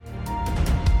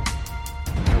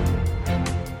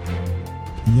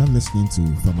You're listening to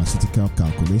Pharmaceutical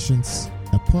Calculations,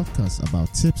 a podcast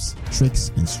about tips,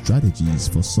 tricks, and strategies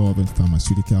for solving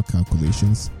pharmaceutical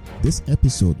calculations. This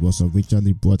episode was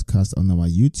originally broadcast on our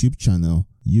YouTube channel,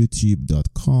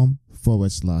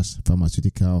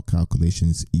 youtube.com/pharmaceutical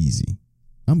calculations easy.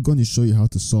 I'm going to show you how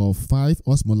to solve 5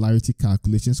 osmolarity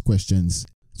calculations questions.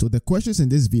 So the questions in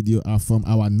this video are from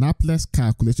our NAPLES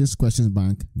calculations question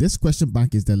bank. This question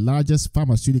bank is the largest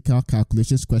pharmaceutical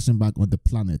calculations question bank on the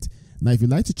planet. Now, if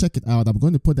you'd like to check it out, I'm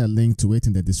going to put a link to it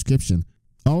in the description.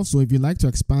 Also, if you'd like to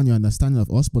expand your understanding of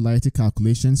osmolarity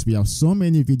calculations, we have so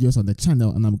many videos on the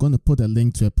channel, and I'm going to put a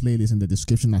link to a playlist in the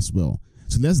description as well.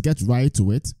 So let's get right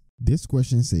to it. This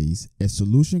question says, a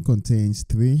solution contains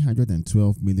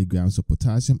 312 milligrams of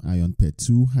potassium ion per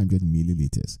 200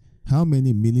 milliliters. How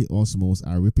many milliosmoles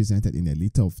are represented in a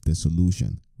liter of the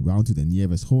solution? Round to the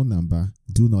nearest whole number.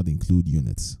 Do not include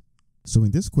units. So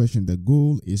in this question, the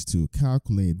goal is to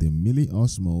calculate the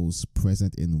milliosmoles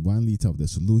present in 1 liter of the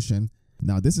solution.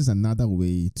 Now, this is another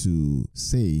way to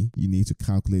say you need to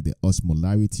calculate the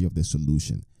osmolarity of the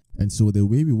solution. And so the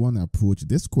way we want to approach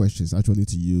this question is actually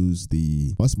to use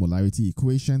the osmolarity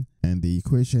equation. And the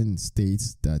equation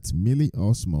states that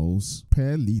milliosmoles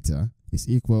per liter is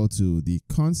equal to the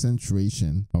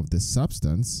concentration of the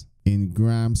substance in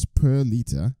grams per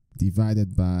liter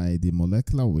divided by the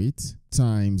molecular weight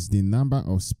times the number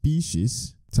of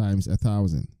species times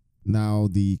 1,000. Now,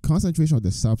 the concentration of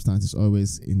the substance is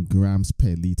always in grams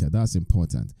per liter. That's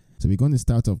important. So we're going to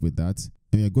start off with that.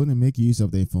 And we're going to make use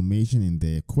of the information in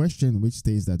the question, which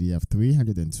states that we have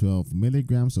 312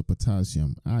 milligrams of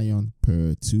potassium ion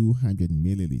per 200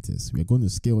 milliliters. We're going to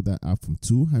scale that up from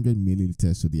 200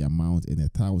 milliliters to the amount in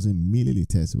 1,000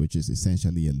 milliliters, which is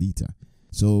essentially a liter.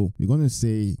 So we're going to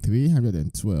say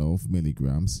 312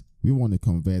 milligrams. We want to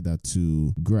convert that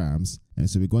to grams. And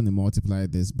so we're going to multiply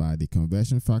this by the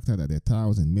conversion factor that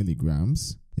 1,000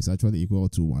 milligrams is actually equal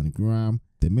to 1 gram.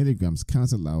 The milligrams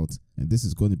cancel out, and this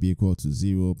is going to be equal to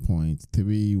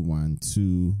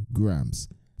 0.312 grams.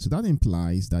 So that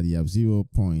implies that you have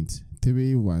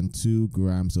 0.312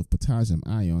 grams of potassium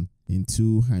ion in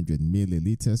 200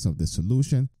 milliliters of the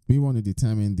solution. We want to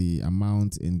determine the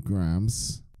amount in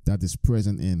grams that is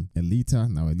present in a liter.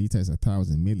 Now, a liter is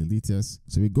 1,000 milliliters.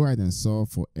 So we go ahead and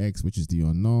solve for x, which is the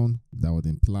unknown. That would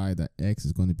imply that x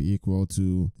is going to be equal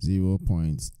to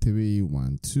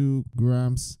 0.312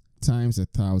 grams times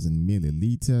 1,000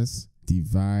 milliliters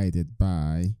divided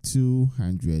by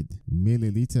 200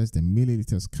 milliliters. The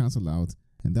milliliters cancel out,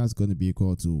 and that's going to be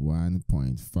equal to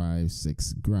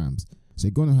 1.56 grams. So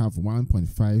you're going to have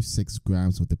 1.56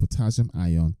 grams of the potassium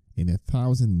ion in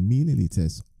 1,000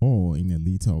 milliliters or in a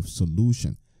liter of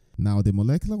solution. Now, the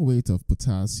molecular weight of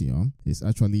potassium is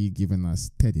actually given as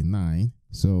 39.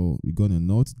 So we're going to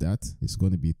note that it's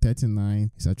going to be 39.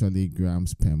 It's actually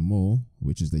grams per mole,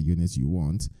 which is the units you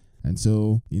want. And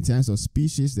so in terms of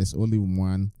species, there's only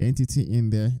one entity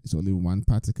in there. It's only one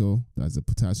particle. That's the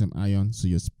potassium ion. So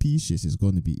your species is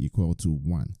going to be equal to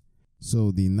 1.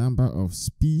 So the number of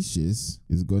species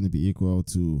is going to be equal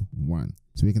to 1.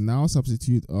 So we can now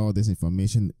substitute all this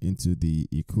information into the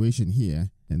equation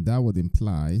here. And that would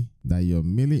imply that your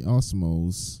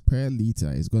milliosmoles per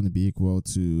liter is going to be equal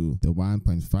to the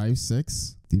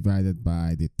 1.56 divided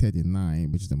by the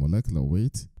 39, which is the molecular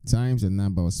weight, times the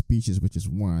number of species, which is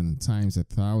 1, times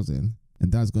 1,000.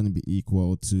 And that's going to be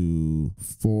equal to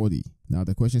 40. Now,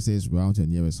 the question says round to the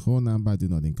nearest whole number. Do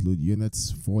not include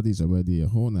units. 40 is already a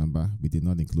whole number. We did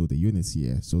not include the units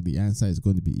here. So the answer is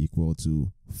going to be equal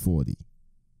to 40.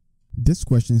 This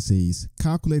question says,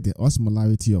 calculate the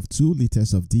osmolarity of 2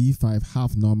 liters of D5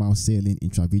 half normal saline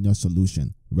intravenous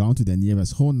solution. Round to the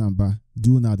nearest whole number.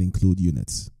 Do not include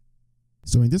units.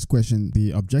 So in this question,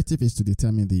 the objective is to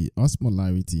determine the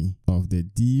osmolarity of the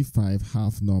D5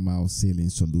 half normal saline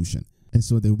solution. And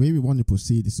so the way we want to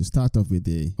proceed is to start off with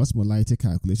the osmolarity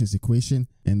calculations equation.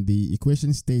 And the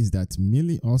equation states that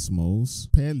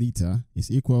milliosmoles per liter is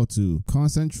equal to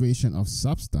concentration of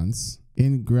substance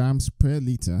in grams per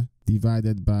liter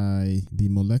divided by the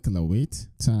molecular weight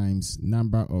times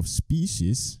number of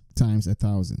species times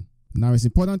 1,000. Now, it's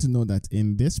important to know that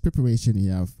in this preparation,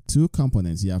 you have 2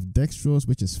 components. You have dextrose,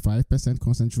 which is 5%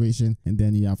 concentration, and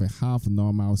then you have a half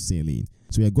normal saline.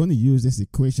 So we are going to use this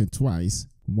equation twice.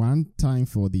 One time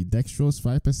for the dextrose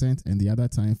 5% and the other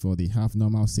time for the half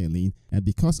normal saline. And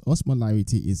because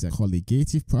osmolarity is a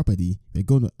colligative property, we're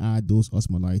going to add those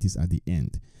osmolarities at the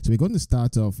end. So we're going to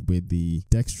start off with the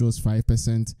dextrose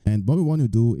 5%. And what we want to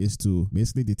do is to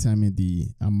basically determine the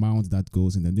amount that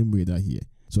goes in the numerator here.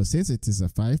 So since it is a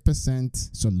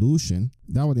 5% solution,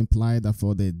 that would imply that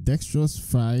for the dextrose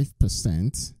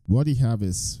 5%, what you have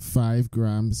is 5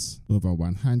 grams over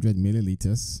 100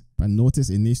 milliliters. But notice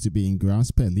it needs to be in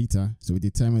grams per liter. So we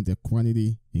determine the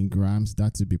quantity in grams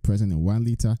that to be present in 1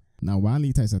 liter. Now 1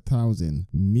 liter is 1,000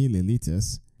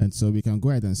 milliliters. And so we can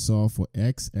go ahead and solve for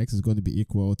x. X is going to be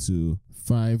equal to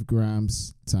 5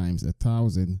 grams times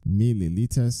 1,000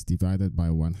 milliliters divided by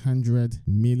 100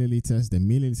 milliliters. The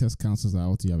milliliters cancels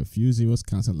out. You have a few zeros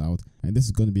cancel out. And this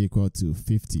is going to be equal to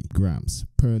 50 grams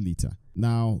per liter.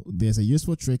 Now, there's a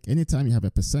useful trick. Anytime you have a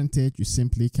percentage, you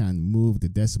simply can move the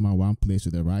decimal one place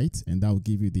to the right, and that will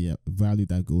give you the value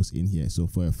that goes in here. So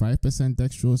for a 5%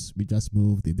 dextrose, we just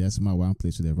move the decimal one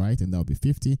place to the right, and that will be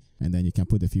 50, and then you can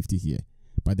put the 50 here.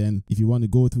 But then if you want to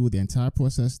go through the entire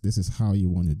process, this is how you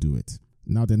want to do it.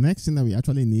 Now, the next thing that we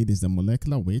actually need is the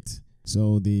molecular weight.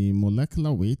 So the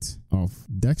molecular weight of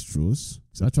dextrose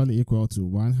is actually equal to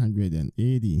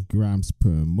 180 grams per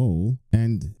mole.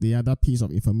 And the other piece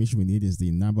of information we need is the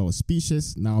number of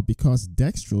species. Now, because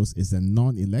dextrose is a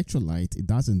non-electrolyte, it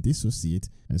doesn't dissociate.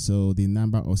 And so the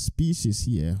number of species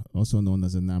here, also known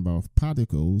as the number of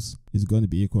particles, is going to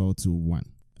be equal to 1.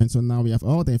 And so now we have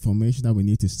all the information that we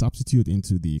need to substitute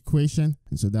into the equation.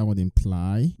 And so that would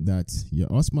imply that your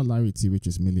osmolarity, which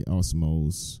is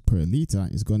milliosmoles per liter,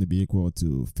 is going to be equal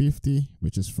to 50,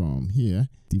 which is from here,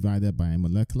 divided by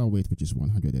molecular weight, which is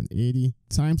 180,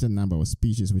 times the number of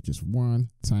species, which is 1,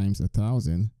 times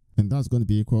 1,000. And that's going to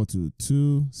be equal to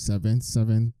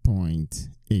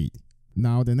 277.8.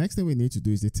 Now, the next thing we need to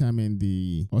do is determine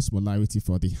the osmolarity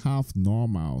for the half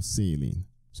normal saline.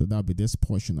 So that'll be this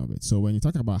portion of it. So when you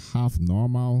talk about half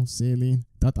normal saline,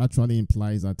 that actually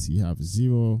implies that you have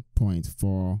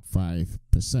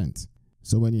 0.45%.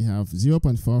 So when you have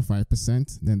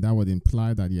 0.45%, then that would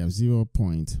imply that you have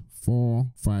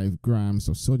 0.45 grams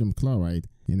of sodium chloride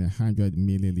in 100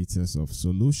 milliliters of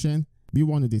solution. We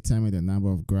want to determine the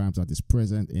number of grams that is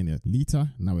present in a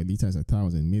liter. Now a liter is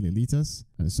 1,000 milliliters.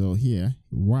 And so here,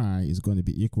 Y is going to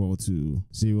be equal to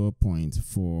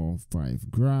 0.45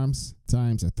 grams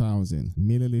times 1,000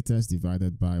 milliliters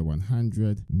divided by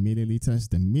 100 milliliters.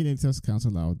 The milliliters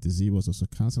cancel out. The zeros also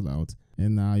cancel out.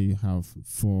 And now you have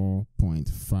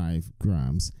 4.5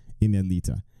 grams in a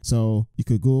liter. So you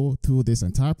could go through this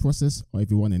entire process, or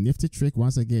if you want a nifty trick,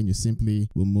 once again, you simply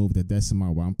will move the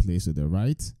decimal one place to the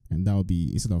right, and that will be,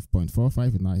 instead of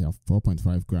 0.45, now you have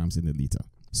 4.5 grams in a liter.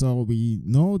 So we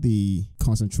know the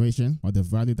concentration or the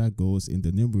value that goes in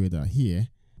the numerator here.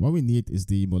 What we need is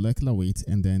the molecular weight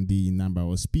and then the number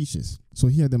of species. So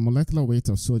here the molecular weight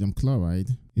of sodium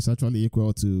chloride is actually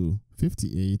equal to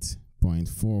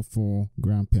 58.44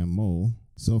 gram per mole.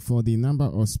 So for the number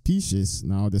of species,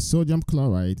 now the sodium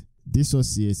chloride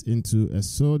dissociates into a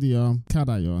sodium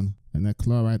cation and a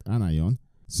chloride anion.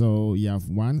 So you have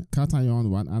one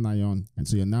cation, one anion, and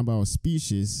so your number of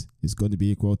species is going to be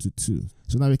equal to 2.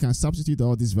 So now we can substitute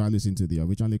all these values into the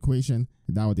original equation.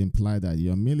 That would imply that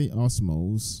your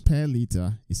milliosmoles per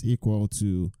liter is equal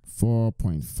to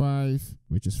 4.5,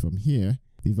 which is from here,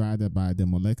 divided by the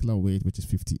molecular weight, which is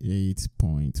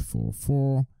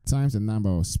 58.44, times the number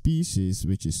of species,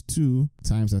 which is 2,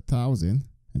 times 1,000,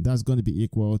 and that's going to be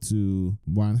equal to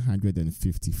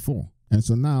 154. And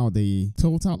so now the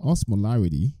total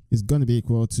osmolarity is going to be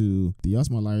equal to the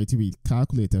osmolarity we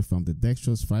calculated from the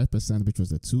dextrose 5%, which was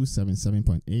the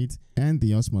 277.8, and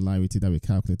the osmolarity that we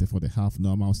calculated for the half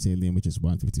normal saline, which is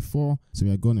 154. So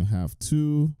we are going to have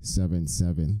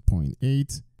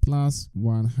 277.8 plus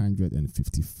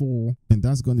 154, and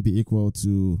that's going to be equal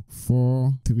to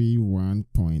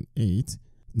 431.8.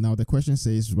 Now the question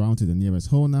says round to the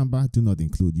nearest whole number, do not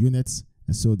include units,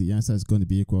 and so the answer is going to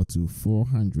be equal to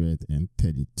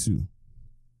 432.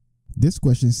 This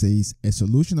question says a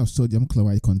solution of sodium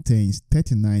chloride contains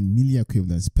 39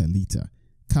 milliequivalents per liter.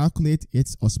 Calculate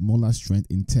its osmolar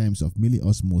strength in terms of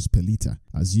milliosmoles per liter.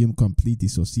 Assume complete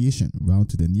dissociation. Round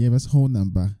to the nearest whole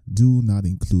number, do not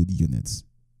include units.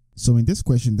 So in this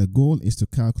question, the goal is to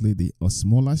calculate the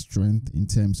osmolar strength in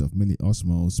terms of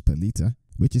milliosmoles per liter,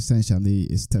 which essentially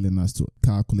is telling us to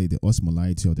calculate the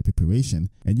osmolarity of the preparation,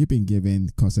 and you've been given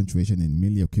concentration in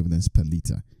milliequivalents per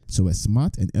liter. So a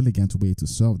smart and elegant way to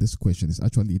solve this question is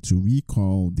actually to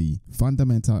recall the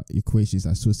fundamental equations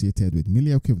associated with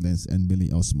milliequivalents and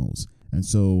milliosmoles. And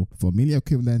so for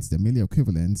milliequivalents, the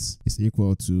milliequivalents is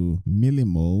equal to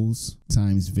millimoles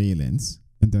times valence.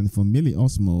 And then for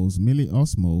milliosmoles,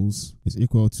 milliosmoles is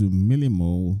equal to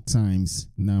millimole times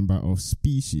number of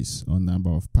species or number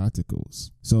of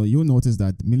particles. So you'll notice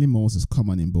that millimoles is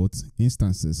common in both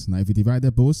instances. Now if you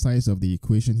divide both sides of the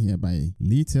equation here by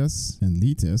liters and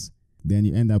liters, then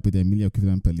you end up with a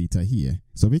milliequivalent per liter here.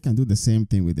 So we can do the same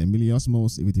thing with the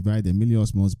milliosmoles. If we divide the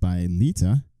milliosmoles by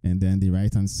liter and then the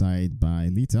right hand side by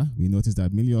liter, we notice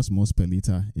that milliosmoles per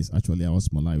liter is actually our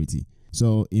osmolarity.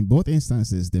 So in both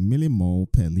instances, the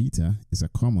millimole per liter is a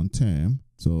common term.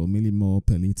 So millimole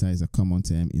per liter is a common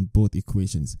term in both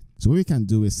equations. So what we can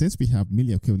do is, since we have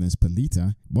milliequivalents per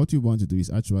liter, what we want to do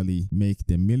is actually make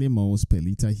the millimoles per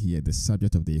liter here the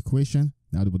subject of the equation.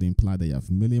 That would imply that you have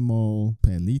millimole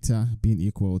per liter being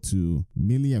equal to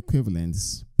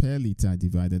milliequivalents per liter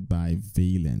divided by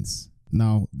valence.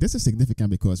 Now, this is significant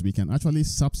because we can actually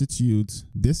substitute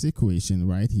this equation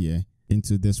right here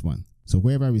into this one. So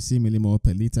wherever we see millimole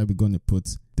per liter, we're going to put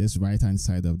this right-hand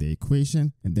side of the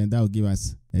equation, and then that will give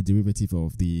us a derivative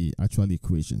of the actual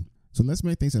equation. So let's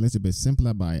make things a little bit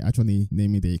simpler by actually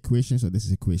naming the equation. So this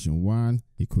is equation 1,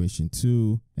 equation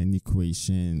 2, and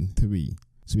equation 3.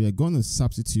 So we are going to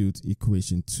substitute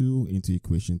equation 2 into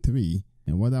equation 3.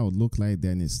 And what that would look like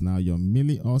then is now your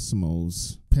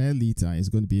milliosmoles per liter is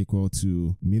going to be equal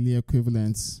to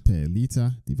milliequivalents per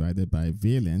liter divided by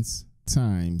valence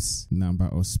times number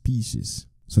of species.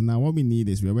 So now what we need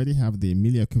is, we already have the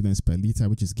milliequivalents per liter,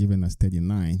 which is given as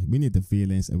 39. We need the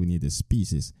valence and we need the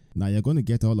species. Now you're going to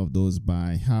get all of those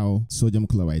by how sodium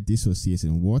chloride dissociates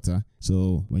in water.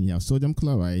 So when you have sodium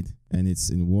chloride and it's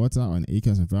in water or an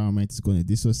aqueous environment, it's going to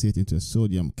dissociate into a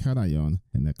sodium cation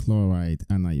and a chloride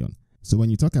anion. So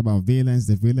when you talk about valence,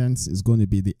 the valence is going to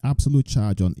be the absolute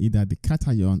charge on either the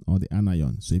cation or the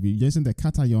anion. So if you're using the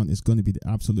cation, it's going to be the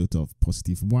absolute of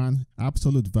 +1.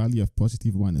 Absolute value of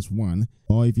 +1 is 1.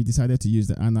 Or if you decided to use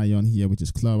the anion here, which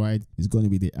is chloride, it's going to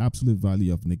be the absolute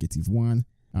value of -1.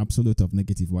 Absolute of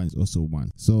 -1 is also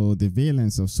 1. So the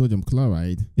valence of sodium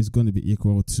chloride is going to be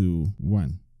equal to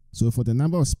 1. So for the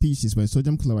number of species, when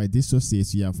sodium chloride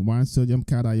dissociates, you have 1 sodium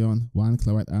cation, 1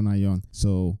 chloride anion.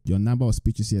 So your number of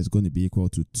species here is going to be equal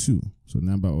to 2. So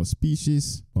number of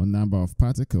species, or number of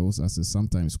particles, as it's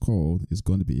sometimes called, is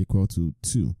going to be equal to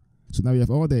 2. So now we have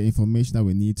all the information that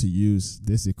we need to use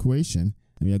this equation,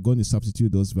 and we are going to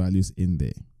substitute those values in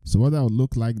there. So what that would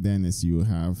look like then is, you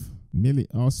have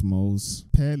milliosmoles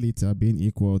per liter being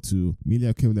equal to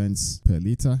milliequivalents per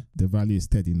liter. The value is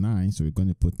 39, so we're going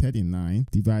to put 39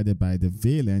 divided by the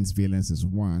valence. Valence is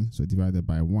 1, so divided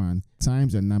by 1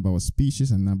 times the number of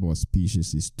species, and number of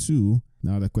species is 2.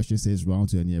 Now the question says round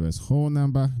to the nearest whole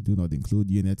number, do not include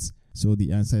units, so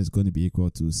the answer is going to be equal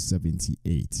to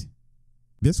 78.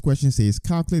 This question says,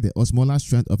 calculate the osmolar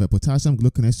strength of a potassium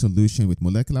gluconate solution with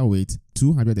molecular weight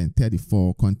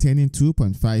 234 containing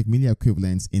 2.5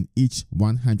 milliequivalents in each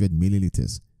 100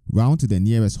 milliliters. Round to the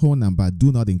nearest whole number,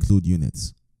 do not include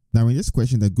units. Now in this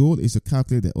question, the goal is to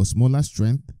calculate the osmolar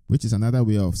strength, which is another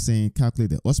way of saying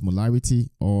calculate the osmolarity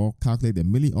or calculate the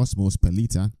milliosmoles per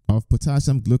liter of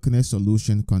potassium gluconate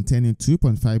solution containing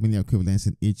 2.5 milliequivalents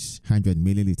in each 100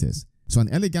 milliliters. So an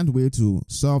elegant way to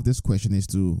solve this question is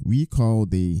to recall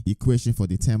the equation for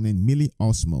determining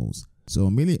milliosmoles. So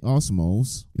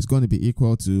milliosmoles is going to be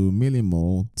equal to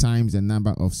millimole times the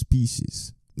number of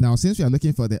species. Now, since we are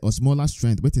looking for the osmolar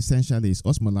strength, which essentially is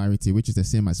osmolarity, which is the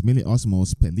same as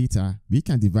milliosmoles per liter, we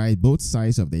can divide both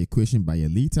sides of the equation by a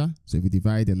liter. So if you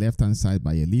divide the left-hand side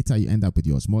by a liter, you end up with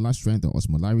your osmolar strength or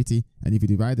osmolarity. And if you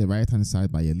divide the right-hand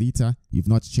side by a liter, you've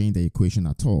not changed the equation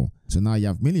at all. So now you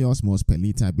have milliosmoles per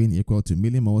liter being equal to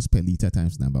millimoles per liter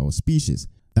times number of species.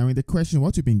 Now in the question,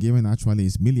 what we've been given actually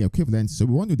is milliequivalents. So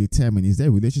we want to determine, is there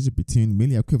a relationship between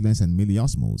milliequivalents and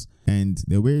milliosmoles? And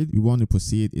the way we want to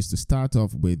proceed is to start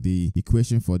off with the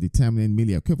equation for determining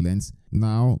milliequivalents.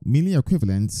 Now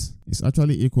milliequivalents is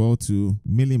actually equal to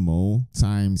millimole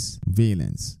times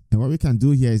valence. And what we can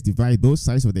do here is divide both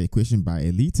sides of the equation by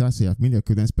a liter. So you have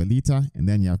milliequivalents per liter, and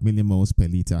then you have millimoles per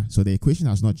liter. So the equation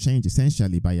has not changed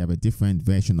essentially, but you have a different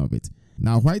version of it.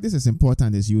 Now, why this is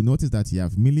important is you notice that you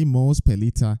have millimoles per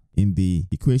liter in the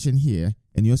equation here,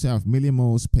 and you also have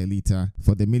millimoles per liter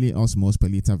for the milliosmoles per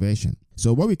liter version.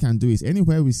 So what we can do is,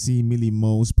 anywhere we see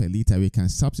millimoles per liter, we can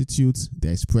substitute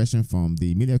the expression from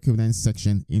the milliequivalence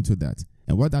section into that.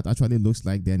 And what that actually looks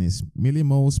like then is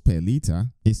millimoles per liter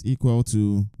is equal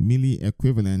to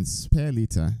milliequivalents per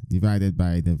liter divided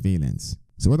by the valence.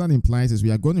 So what that implies is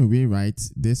we are going to rewrite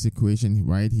this equation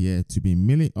right here to be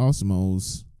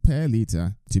milliosmoles per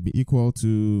liter to be equal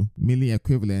to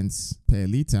milliequivalents per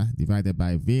liter divided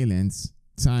by valence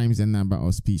times the number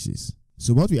of species.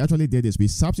 So what we actually did is we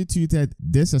substituted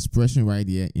this expression right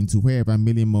here into wherever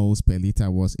millimoles per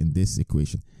liter was in this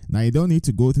equation. Now you don't need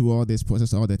to go through all this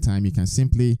process all the time. You can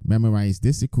simply memorize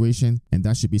this equation and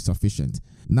that should be sufficient.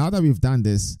 Now that we've done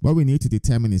this, what we need to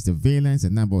determine is the valence,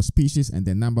 the number of species, and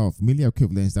the number of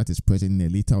milliequivalents that is present in a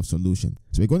liter of solution.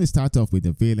 So we're going to start off with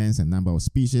the valence and number of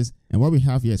species. And what we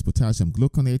have here is potassium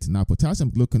gluconate. Now potassium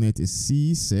gluconate is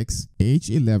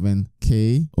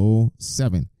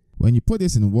C6H11KO7. When you put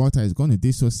this in water, it's going to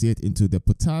dissociate into the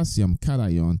potassium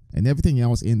cation, and everything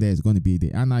else in there is going to be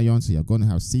the anion. So you're going to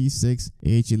have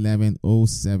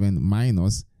C6H11O7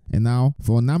 minus. And now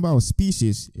for number of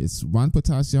species, it's 1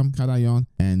 potassium cation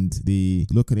and the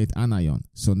gluconate anion.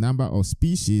 So number of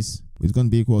species is going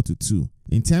to be equal to 2.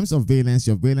 In terms of valence,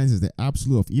 your valence is the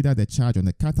absolute of either the charge on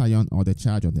the cation or the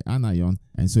charge on the anion.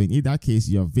 And so in either case,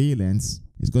 your valence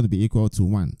is going to be equal to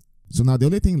 1. So now the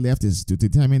only thing left is to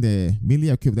determine the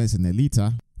milliequivalents in a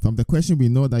liter. From the question, we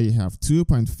know that you have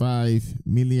 2.5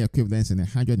 milliequivalents in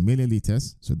 100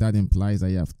 milliliters. So that implies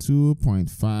that you have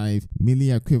 2.5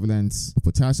 milliequivalents of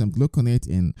potassium gluconate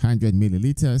in 100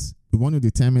 milliliters. We want to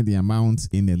determine the amount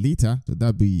in a liter. So that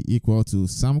would be equal to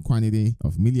some quantity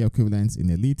of milliequivalents in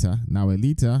a liter. Now a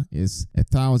liter is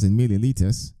 1,000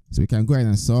 milliliters. So we can go ahead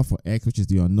and solve for x, which is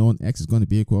the unknown. X is going to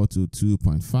be equal to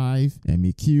 2.5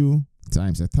 MEQ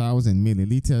times 1,000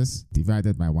 milliliters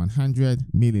divided by 100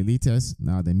 milliliters.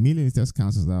 Now the milliliters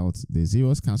cancels out, the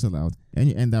zeros cancel out, and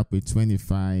you end up with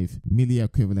 25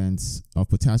 milliequivalents of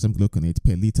potassium gluconate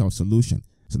per liter of solution.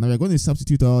 So now we're going to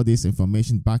substitute all this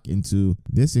information back into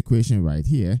this equation right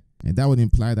here, and that would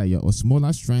imply that your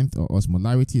osmolar strength or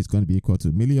osmolarity is going to be equal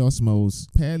to milliosmoles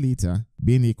per liter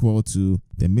being equal to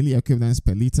the milliequivalents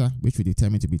per liter, which we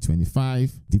determine to be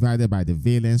 25, divided by the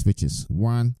valence, which is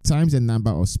 1, times the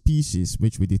number of species,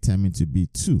 which we determine to be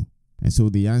 2. And so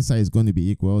the answer is going to be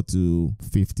equal to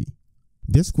 50.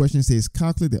 This question says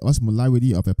calculate the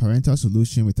osmolarity of a parental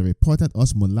solution with a reported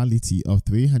osmolality of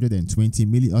 320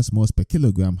 milliosmoles per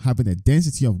kilogram having a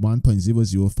density of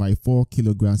 1.0054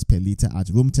 kilograms per liter at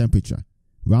room temperature.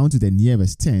 Round to the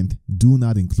nearest tenth, do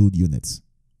not include units.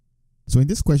 So in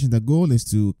this question, the goal is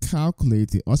to calculate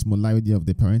the osmolarity of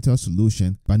the parental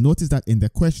solution, but notice that in the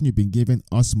question you've been given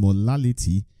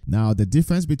osmolality. Now the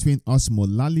difference between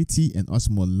osmolality and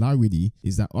osmolarity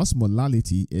is that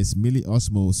osmolality is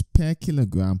milliosmoles per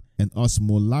kilogram and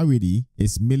osmolarity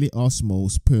is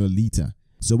milliosmoles per liter.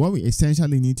 So what we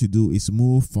essentially need to do is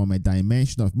move from a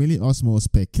dimension of milliosmoles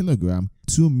per kilogram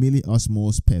to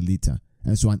milliosmoles per liter.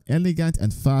 And so an elegant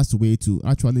and fast way to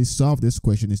actually solve this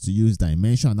question is to use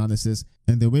dimension analysis.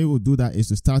 And the way we'll do that is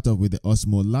to start off with the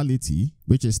osmolality,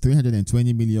 which is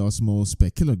 320 milliosmoles per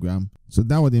kilogram. So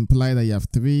that would imply that you have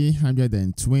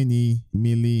 320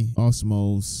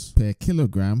 milliosmoles per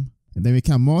kilogram. And then we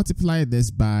can multiply this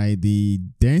by the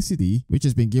density, which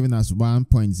has been given as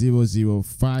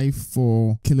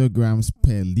 1.0054 kilograms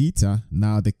per liter.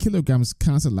 Now the kilograms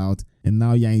cancel out, and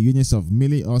now you're in units of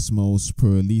milliosmoles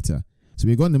per liter. So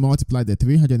we're going to multiply the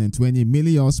 320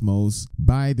 milliosmoles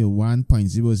by the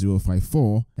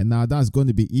 1.0054, and now that's going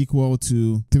to be equal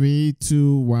to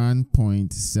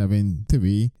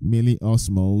 321.73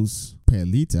 milliosmoles per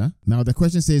liter. Now the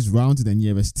question says round to the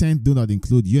nearest tenth, do not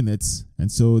include units,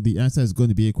 and so the answer is going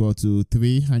to be equal to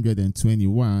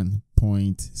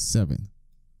 321.7.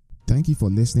 Thank you for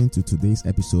listening to today's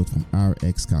episode from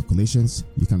RX Calculations.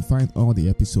 You can find all the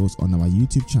episodes on our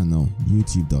YouTube channel,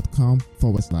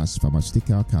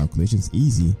 youtube.com/pharmaceutical calculations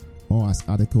easy, or as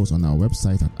articles on our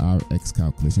website at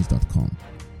rxcalculations.com.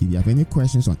 If you have any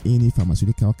questions on any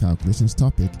pharmaceutical calculations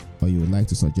topic, or you would like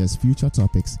to suggest future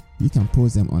topics, you can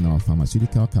post them on our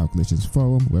Pharmaceutical Calculations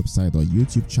Forum, website, or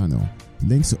YouTube channel.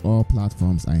 Links to all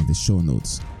platforms are in the show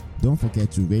notes. Don't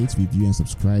forget to rate, review, and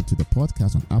subscribe to the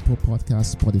podcast on Apple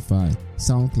Podcasts, Spotify,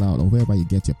 SoundCloud, or wherever you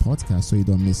get your podcasts so you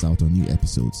don't miss out on new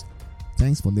episodes.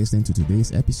 Thanks for listening to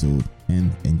today's episode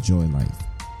and enjoy life.